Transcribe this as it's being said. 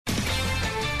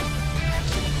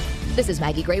This is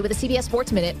Maggie Gray with a CBS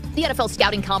Sports Minute. The NFL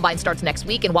Scouting Combine starts next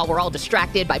week, and while we're all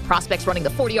distracted by prospects running the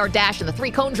 40-yard dash and the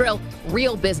three-cone drill,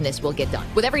 real business will get done.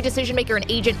 With every decision-maker and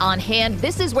agent on hand,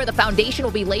 this is where the foundation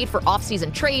will be laid for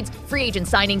off-season trades, free agent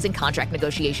signings, and contract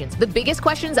negotiations. The biggest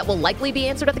questions that will likely be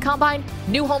answered at the Combine: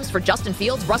 new homes for Justin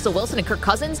Fields, Russell Wilson, and Kirk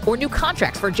Cousins, or new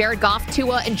contracts for Jared Goff,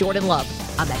 Tua, and Jordan Love.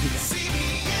 I'm Maggie Gray.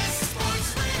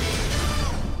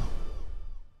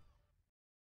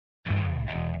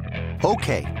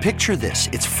 Okay, picture this.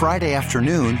 It's Friday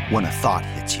afternoon when a thought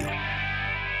hits you.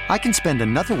 I can spend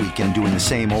another weekend doing the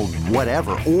same old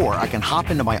whatever, or I can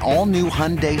hop into my all-new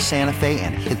Hyundai Santa Fe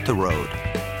and hit the road.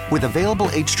 With available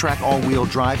H-Track all-wheel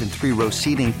drive and 3-row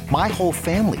seating, my whole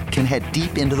family can head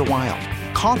deep into the wild.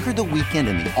 Conquer the weekend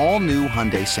in the all-new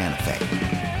Hyundai Santa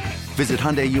Fe. Visit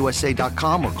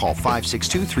HyundaiUSA.com or call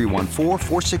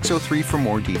 562-314-4603 for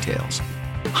more details.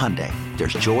 Hyundai,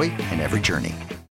 there's joy in every journey.